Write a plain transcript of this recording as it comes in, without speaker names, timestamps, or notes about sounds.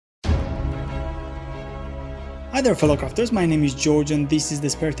Hi there fellow crafters, my name is George and this is the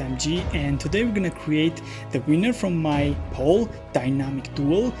Spare Time G, and today we're gonna create the winner from my poll dynamic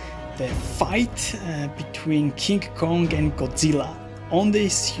duel, the fight between King Kong and Godzilla on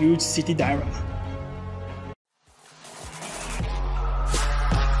this huge city diorama.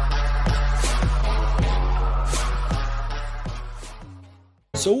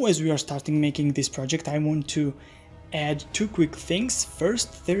 So as we are starting making this project, I want to add two quick things.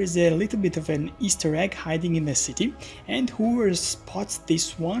 First, there is a little bit of an Easter egg hiding in the city, and whoever spots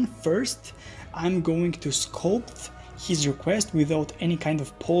this one first, I'm going to sculpt his request without any kind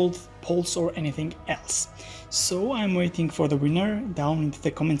of polls or anything else. So I'm waiting for the winner down into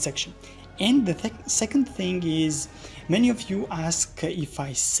the comment section. And the second thing is, many of you ask if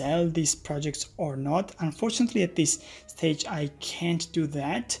I sell these projects or not. Unfortunately, at this stage, I can't do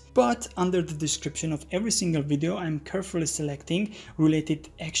that. But under the description of every single video, I'm carefully selecting related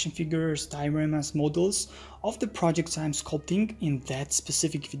action figures, dioramas, models of the projects I'm sculpting in that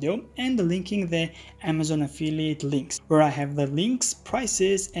specific video, and linking the Amazon affiliate links, where I have the links,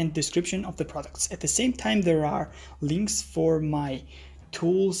 prices, and description of the products. At the same time, there are links for my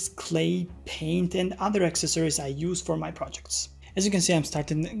tools, clay, paint, and other accessories I use for my projects. As you can see, I'm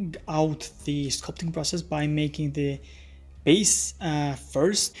starting out the sculpting process by making the base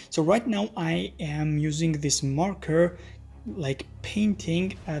first. So right now I am using this marker, like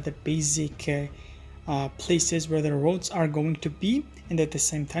painting the basic places where the roads are going to be, and at the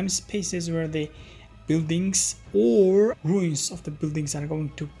same time spaces where the buildings or ruins of the buildings are going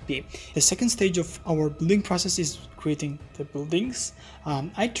to be. The second stage of our building process is creating the buildings.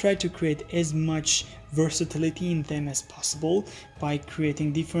 I try to create as much versatility in them as possible by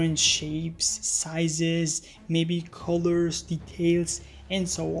creating different shapes, sizes, maybe colors, details, and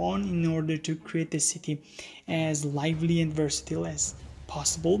so on, in order to create the city as lively and versatile as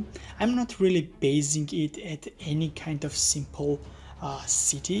possible. I'm not really basing it at any kind of simple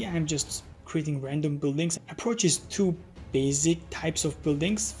city. I'm just creating random buildings. Approach is two basic types of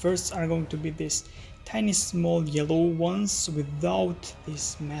buildings. First are going to be these tiny small yellow ones without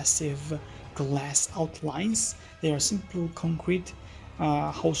these massive glass outlines. They are simple concrete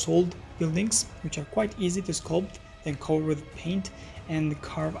household buildings, which are quite easy to sculpt, then cover with paint and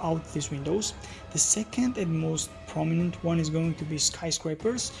carve out these windows. The second and most prominent one is going to be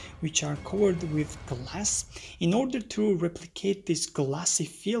skyscrapers, which are covered with glass. In order to replicate this glassy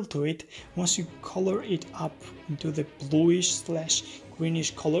feel to it, once you color it up into the bluish /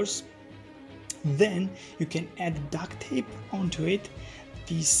 greenish colors, then you can add duct tape onto it.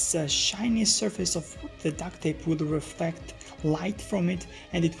 This shiny surface of the duct tape will reflect light from it,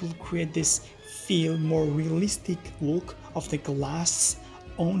 and it will create this more realistic look of the glass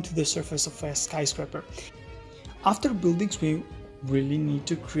onto the surface of a skyscraper. After buildings, we really need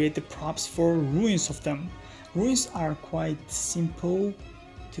to create the props for ruins of them. Ruins are quite simple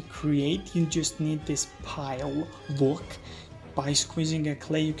to create. You just need this pile look. By squeezing a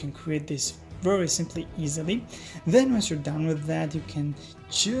clay, you can create this very simply, easily. Then once you're done with that, you can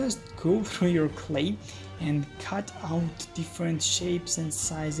just go through your clay and cut out different shapes and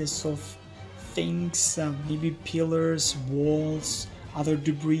sizes of things, maybe pillars, walls, other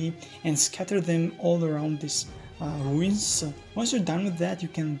debris, and scatter them all around these ruins. Once you're done with that, you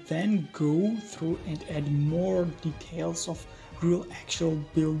can then go through and add more details of real actual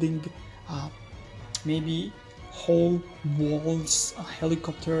building, maybe whole walls,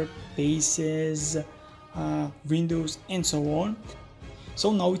 helicopter bases, windows, and so on.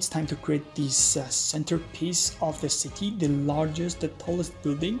 So now it's time to create this centerpiece of the city, the largest, the tallest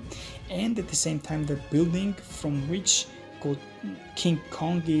building, and at the same time the building from which King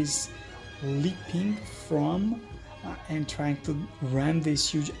Kong is leaping from and trying to ram this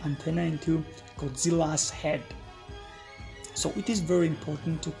huge antenna into Godzilla's head. So it is very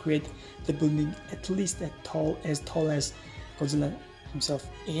important to create the building at least as tall as Godzilla himself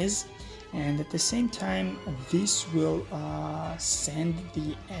is. And at the same time, this will send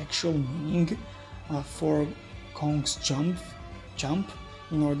the actual meaning for Kong's jump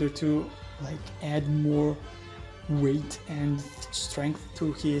in order to like add more weight and strength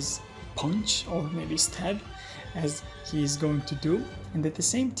to his punch or maybe stab, as he is going to do. And at the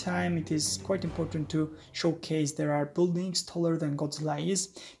same time, it is quite important to showcase there are buildings taller than Godzilla is,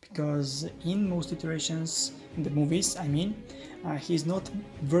 because in most iterations in the movies, I mean, he is not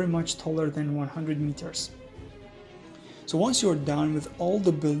very much taller than 100 meters. So once you're done with all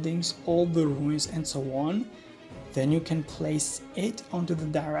the buildings, all the ruins, and so on, then you can place it onto the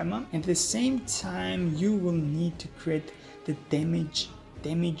diorama. And at the same time, you will need to create the damage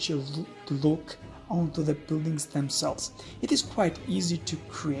look onto the buildings themselves. It is quite easy to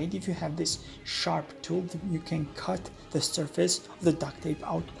create. If you have this sharp tool, you can cut the surface of the duct tape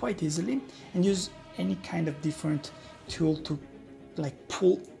out quite easily and use any kind of different tool to like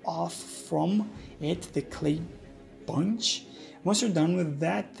pull off from it the clay bunch. Once you're done with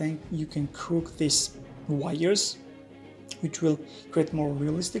that, then you can cook these wires, which will create more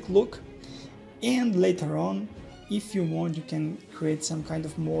realistic look. And later on, if you want, you can create some kind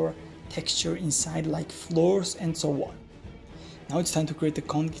of more texture inside, like floors and so on. Now it's time to create the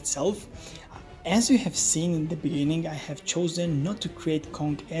Kong itself. As you have seen in the beginning, I have chosen not to create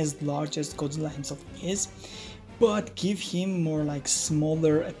Kong as large as Godzilla himself is, but give him more like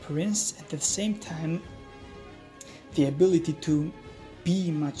smaller appearance, at the same time the ability to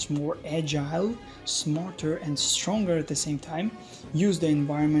be much more agile, smarter and stronger at the same time, use the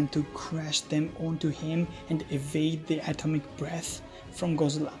environment to crash them onto him and evade the atomic breath from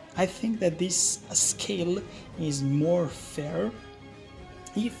Godzilla. I think that this scale is more fair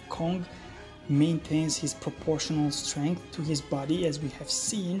if Kong maintains his proportional strength to his body, as we have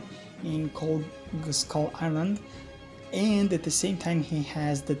seen in Skull Island, and at the same time he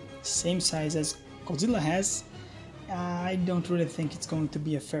has the same size as Godzilla has. I don't really think it's going to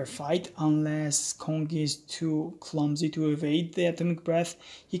be a fair fight unless Kong is too clumsy to evade the atomic breath.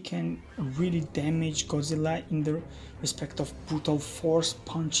 He can really damage Godzilla in the respect of brutal force,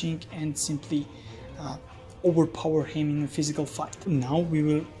 punching, and simply overpower him in a physical fight. Now we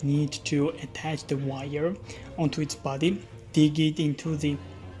will need to attach the wire onto its body, dig it into the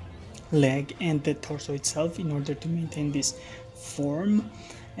leg and the torso itself in order to maintain this form,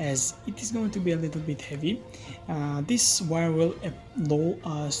 as it is going to be a little bit heavy. This wire will allow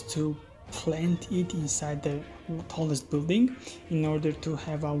us to plant it inside the tallest building in order to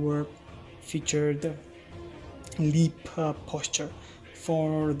have our featured leap posture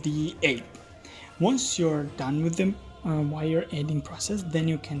for the ape. Once you're done with the wire adding process, then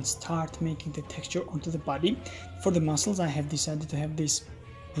you can start making the texture onto the body. For the muscles, I have decided to have this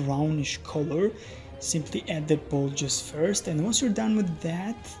brownish color. Simply add the bulges first, and once you're done with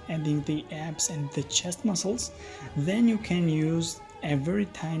that, adding the abs and the chest muscles, then you can use a very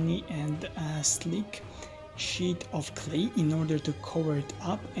tiny and sleek sheet of clay in order to cover it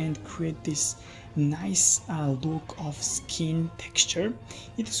up and create this nice look of skin texture.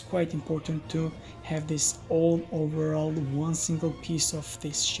 It is quite important to have this all overall one single piece of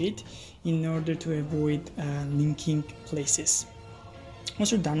this sheet in order to avoid linking places.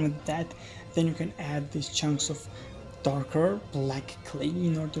 Once you're done with that, then you can add these chunks of darker black clay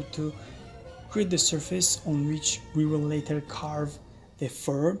in order to create the surface on which we will later carve the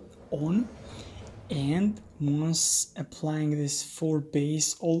fur on. And once applying this full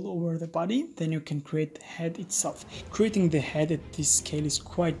base all over the body, then you can create the head itself. Creating the head at this scale is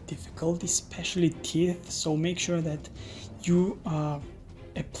quite difficult, especially teeth, so make sure that you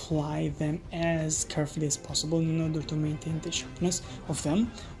apply them as carefully as possible in order to maintain the sharpness of them.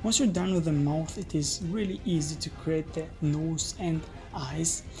 Once you're done with the mouth, it is really easy to create the nose and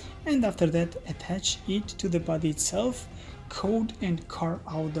eyes, and after that attach it to the body itself, coat and carve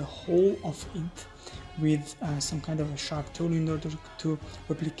out the whole of it with some kind of a sharp tool in order to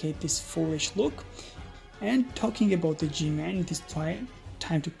replicate this foolish look. And talking about the G-Man, it is time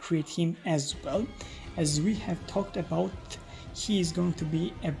to create him as well. As we have talked about, he is going to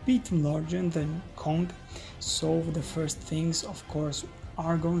be a bit larger than Kong, so the first things of course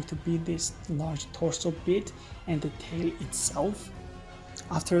are going to be this large torso bit and the tail itself.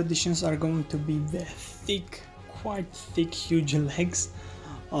 After additions are going to be the quite thick huge legs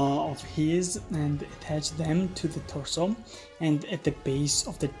of his, and attach them to the torso and at the base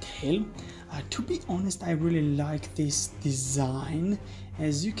of the tail. To be honest, I really like this design.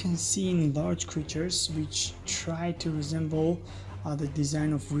 As you can see in large creatures which try to resemble the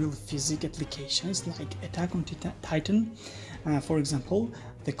design of real physics applications like Attack on Titan, for example,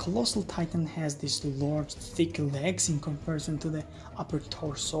 the colossal titan has these large thick legs in comparison to the upper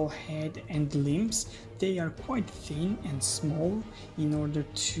torso, head and limbs. They are quite thin and small in order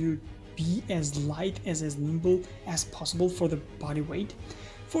to be as light as nimble as possible for the body weight.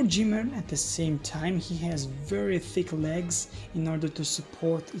 For G-Man, at the same time, he has very thick legs in order to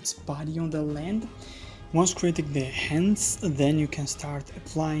support its body on the land. Once creating the hands, then you can start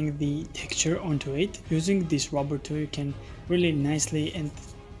applying the texture onto it. Using this rubber tool, you can really nicely and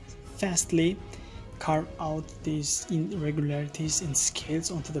fastly carve out these irregularities and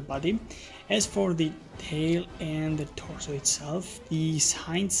scales onto the body. As for the tail and the torso itself, the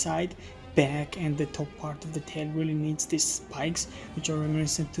hind side, back and the top part of the tail really needs these spikes, which are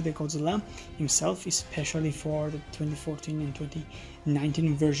reminiscent to the Godzilla himself, especially for the 2014 and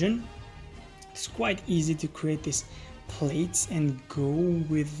 2019 version. It's quite easy to create these plates and go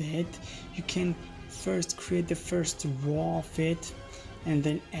with it. You can first create the first row of it and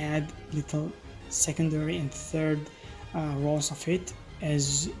then add little secondary and third rows of it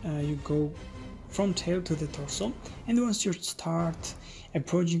as you go from tail to the torso. And once you start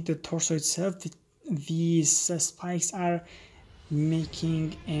approaching the torso itself, these spikes are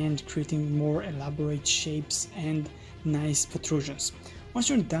making and creating more elaborate shapes and nice protrusions. Once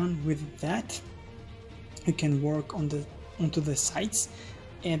you're done with that, you can work onto the sides,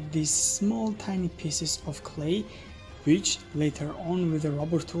 add these small tiny pieces of clay, which later on with the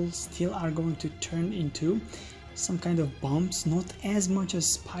rubber tool still are going to turn into some kind of bumps, not as much as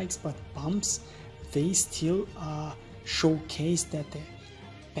spikes but bumps. They still showcase that the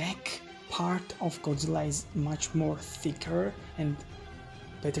back part of Godzilla is much more thicker and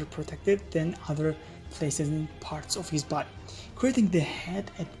better protected than other places and parts of his body. Creating the head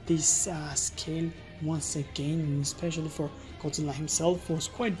at this scale once again, and especially for Godzilla himself, was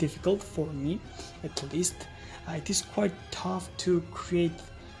quite difficult for me at least. It is quite tough to create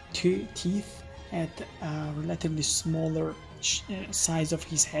teeth at a relatively smaller size of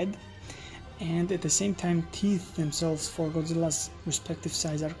his head, and at the same time teeth themselves for Godzilla's respective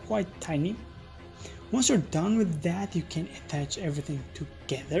size are quite tiny. Once you're done with that, you can attach everything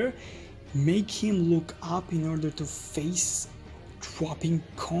together, make him look up in order to face dropping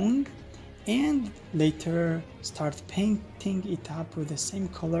Kong, and later start painting it up with the same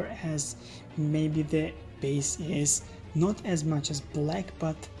color as maybe the base is, not as much as black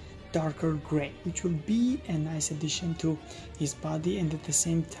but darker gray, which will be a nice addition to his body and at the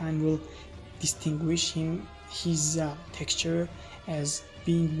same time will distinguish his texture as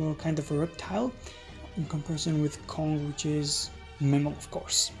being more kind of a reptile in comparison with Kong, which is mammal, of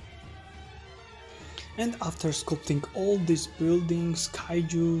course. And after sculpting all these buildings,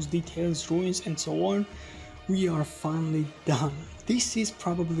 kaijus, details, ruins and so on, we are finally done. This is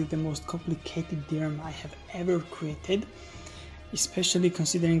probably the most complicated diorama I have ever created, especially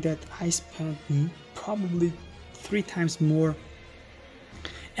considering that I spent probably 3 times more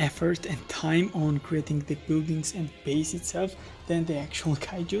effort and time on creating the buildings and base itself than the actual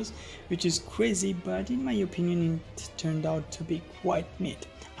kaijus, which is crazy, but in my opinion it turned out to be quite neat.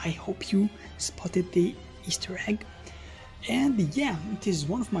 I hope you spotted the Easter egg, and yeah, it is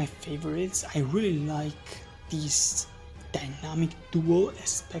one of my favorites. I really like this dynamic dual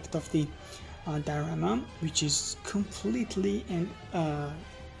aspect of the diorama, which is completely and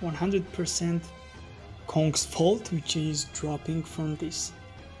 100% Kong's fault, which is dropping from this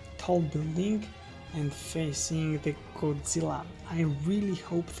tall building and facing the Godzilla. I really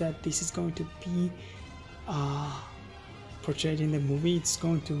hope that this is going to be portrayed in the movie. It's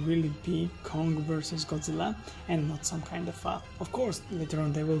going to really be Kong versus Godzilla and not some kind of course later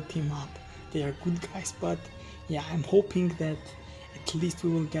on they will team up, they are good guys, but yeah, I'm hoping that at least we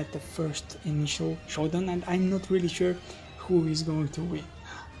will get the first initial showdown, and I'm not really sure who is going to win.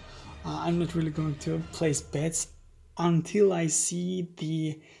 I'm not really going to place bets until I see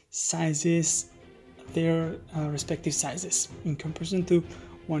the sizes, their respective sizes in comparison to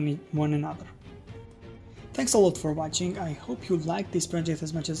one another. Thanks a lot for watching. I hope you liked this project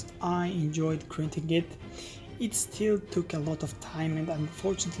as much as I enjoyed creating it. It still took a lot of time and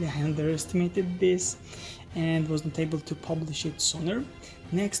unfortunately I underestimated this and was not able to publish it sooner.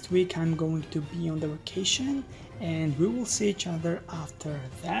 Next week I'm going to be on the vacation and we will see each other after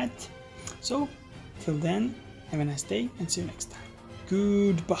that. So till then, have a nice day and see you next time.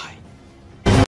 Goodbye.